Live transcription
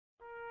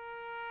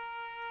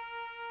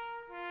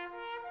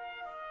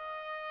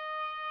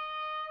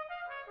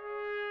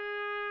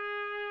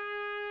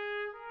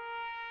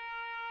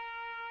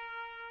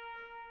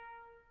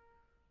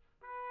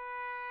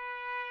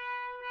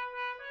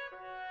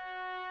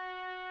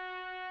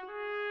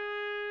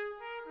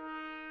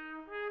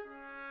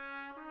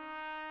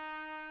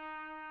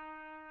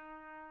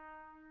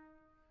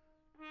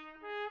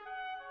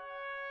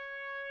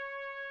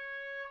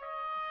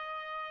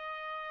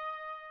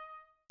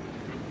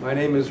My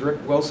name is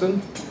Rick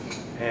Wilson,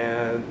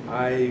 and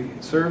I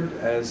served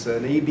as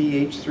an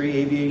ABH-3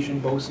 Aviation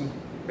Bosun,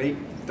 mate,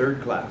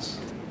 3rd class.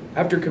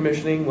 After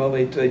commissioning, well,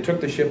 they took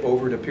the ship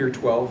over to Pier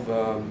 12,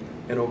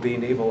 NOV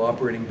Naval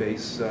Operating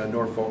Base,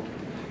 Norfolk,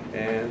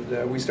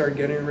 and we started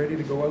getting ready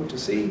to go out to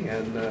sea.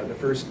 And the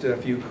first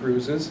few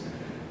cruises,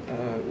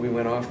 we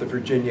went off the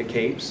Virginia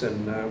Capes,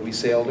 and we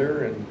sailed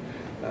her,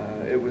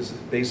 and it was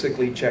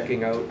basically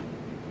checking out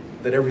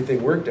that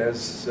everything worked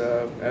as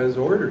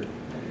ordered.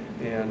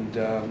 And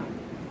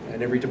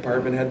every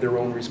department had their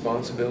own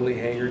responsibility,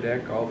 hangar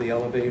deck, all the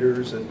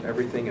elevators and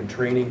everything, and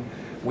training.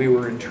 We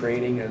were in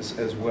training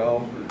as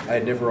well. I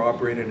had never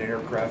operated an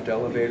aircraft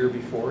elevator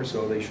before,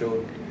 so they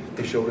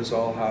showed us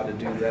all how to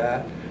do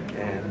that.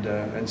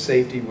 And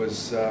safety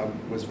was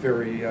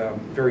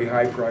very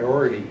high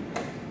priority.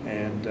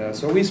 And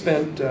so we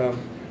spent a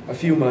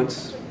few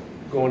months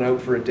going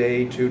out for a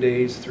day, 2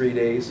 days, 3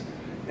 days,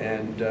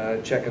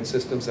 and checking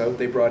systems out.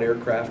 They brought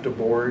aircraft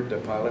aboard. The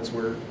pilots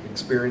were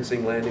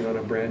experiencing landing on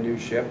a brand new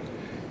ship,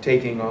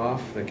 taking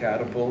off, the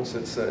catapults.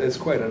 It's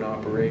quite an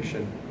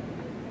operation.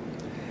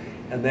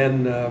 And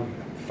then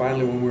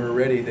finally, when we were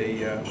ready,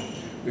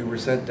 we were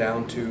sent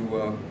down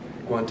to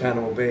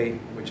Guantanamo Bay,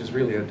 which is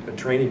really a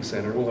training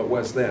center. Well, it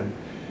was then.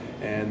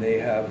 And they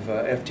have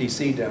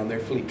FTC down there,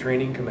 Fleet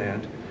Training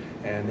Command,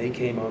 and they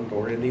came on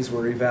board, and these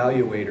were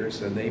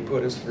evaluators, and they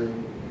put us through.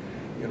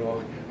 You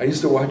know, I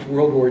used to watch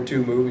World War II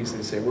movies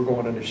and say, we're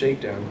going on a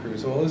shakedown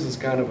cruise. Well, this is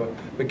kind of a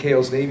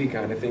McHale's Navy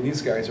kind of thing.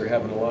 These guys are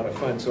having a lot of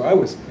fun. So I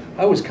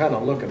was kind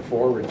of looking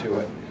forward to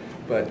it.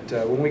 But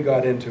when we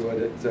got into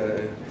it,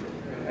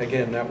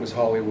 again, that was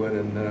Hollywood.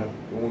 And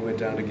when we went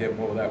down to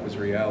Gitmo, that was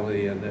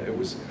reality. And it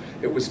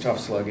was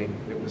tough slugging.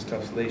 It was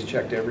tough. They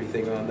checked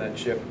everything on that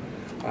ship.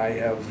 I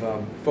have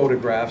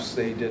photographs.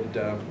 They did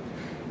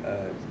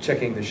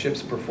checking the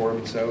ship's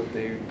performance out.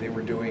 They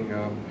were doing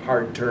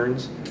hard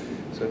turns.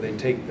 So they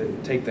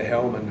take the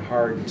helm and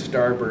hard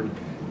starboard,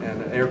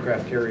 and an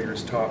aircraft carrier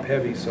is top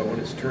heavy, so when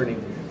it's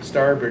turning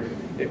starboard,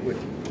 it would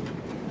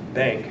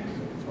bank,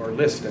 or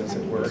list as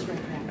it were.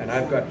 And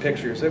I've got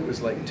pictures, it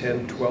was like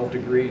 10, 12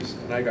 degrees,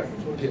 and I got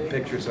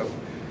pictures of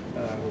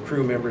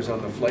crew members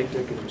on the flight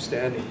deck who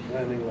were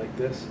landing like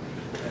this.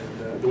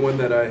 And the one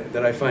that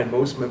I find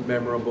most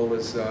memorable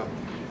is,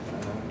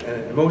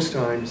 and most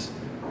times,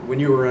 when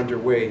you were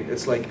underway,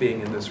 it's like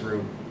being in this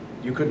room.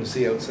 You couldn't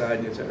see outside,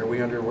 and you said, are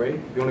we underway?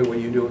 The only way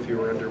you knew if you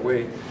were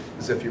underway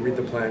is if you read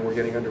the plan, we're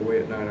getting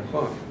underway at 9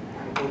 o'clock.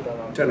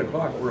 10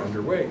 o'clock, we're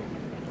underway.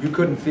 You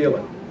couldn't feel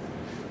it.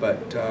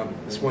 But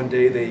this one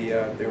day,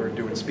 they were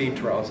doing speed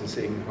trials and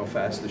seeing how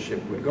fast the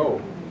ship would go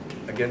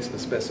against the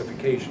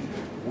specification.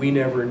 We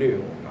never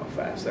knew how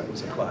fast. That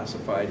was a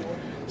classified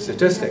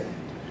statistic.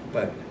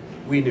 But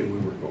we knew we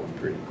were going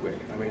pretty quick.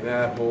 I mean,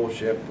 that whole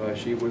ship,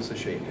 she was a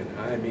shaken.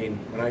 I mean,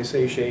 when I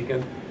say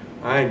shaken,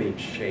 I mean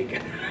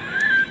shaken.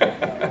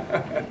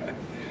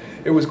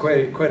 It was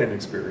quite an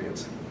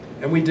experience,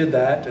 and we did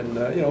that, and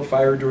you know,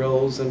 fire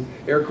drills and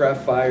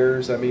aircraft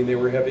fires. I mean, they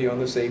were heavy on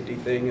the safety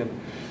thing,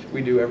 and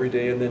we do every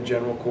day. And then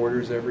general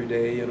quarters every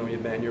day. You know, you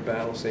man your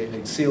battle safe.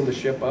 They'd seal the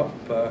ship up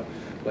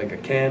like a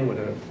can with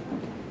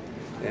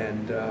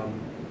and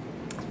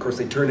of course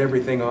they turn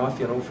everything off.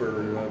 You know,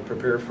 for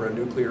prepare for a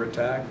nuclear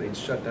attack. They'd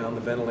shut down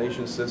the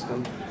ventilation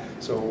system.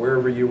 So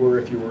wherever you were,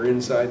 if you were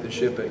inside the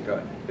ship, it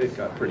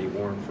got pretty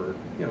warm for,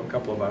 you know, a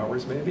couple of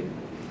hours maybe.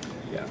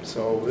 Yeah,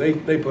 so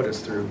they put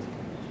us through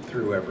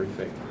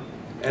everything,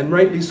 and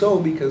rightly so,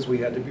 because we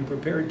had to be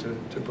prepared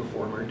to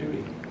perform our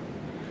duty.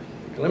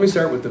 Let me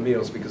start with the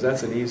meals, because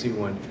that's an easy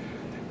one.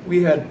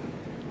 We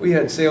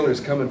had sailors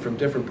coming from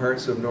different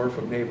parts of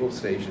Norfolk Naval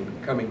Station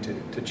coming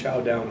to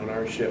chow down on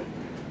our ship.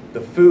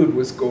 The food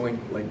was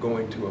like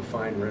going to a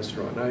fine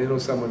restaurant. Now, you know,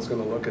 someone's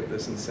going to look at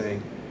this and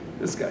say,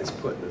 this guy's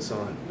putting this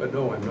on. But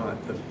no, I'm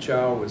not. The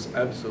chow was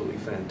absolutely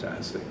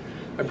fantastic.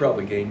 I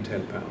probably gained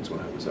 10 pounds when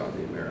I was on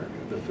the America.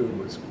 The food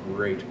was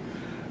great.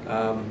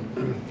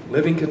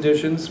 Living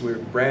conditions were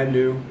brand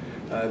new.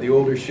 The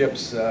older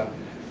ships,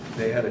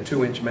 they had a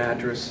 2-inch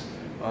mattress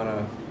on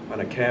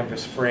a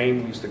canvas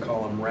frame. We used to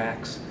call them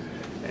racks.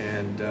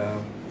 And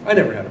I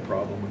never had a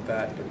problem with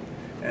that.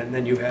 And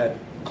then you had,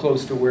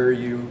 close to where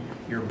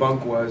your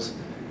bunk was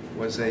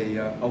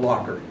a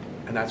locker.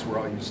 And that's where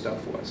all your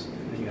stuff was.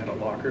 And you had a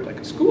locker, like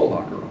a school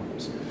locker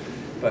almost.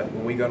 But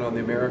when we got on the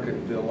America,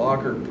 the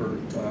locker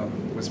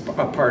was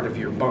a part of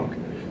your bunk.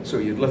 So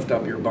you'd lift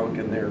up your bunk,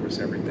 and there was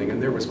everything.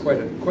 And there was quite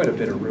a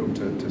bit of room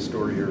to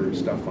store your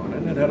stuff on it.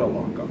 And it had a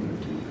lock on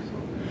it too.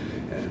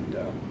 So, and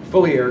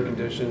fully air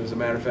conditioned. As a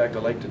matter of fact, I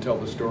like to tell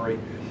the story.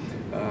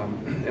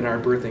 In our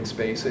berthing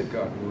space, it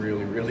got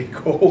really, really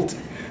cold.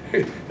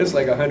 It's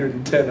like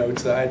 110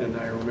 outside, and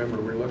I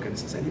remember we're looking,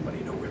 does anybody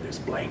know where there's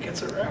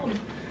blankets around?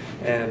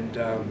 And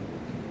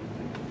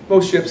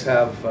most ships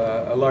have,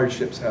 large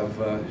ships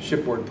have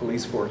shipboard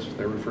police force.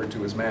 They're referred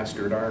to as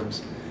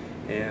master-at-arms.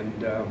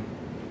 And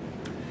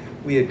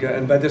we had got,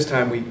 and by this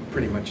time we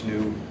pretty much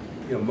knew,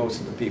 you know, most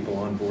of the people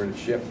on board a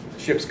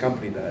ship's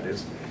company, that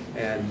is.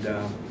 And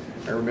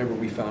I remember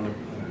we found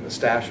a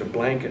stash of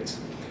blankets.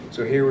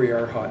 So here we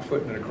are, hot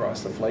footing it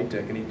across the flight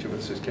deck, and each of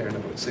us is carrying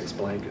about 6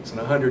 blankets, and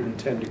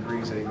 110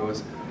 degrees, and he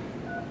goes,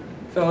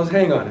 "Fellas,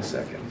 hang on a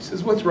second." He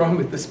says, "What's wrong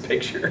with this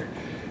picture?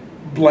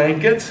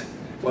 Blankets?"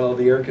 Well,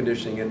 the air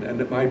conditioning,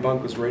 and my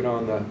bunk was right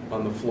on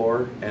the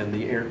floor, and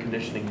the air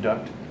conditioning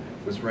duct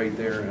was right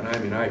there, and I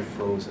mean, I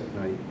froze at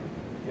night.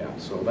 Yeah,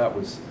 so that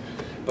was,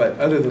 but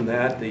other than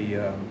that,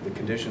 the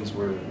conditions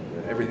were,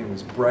 everything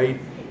was bright.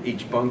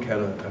 Each bunk had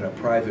a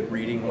private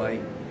reading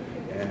light,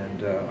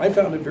 and I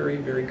found it very,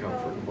 very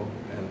comfortable,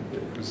 and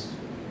it was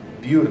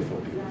beautiful,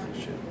 beautiful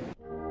ship.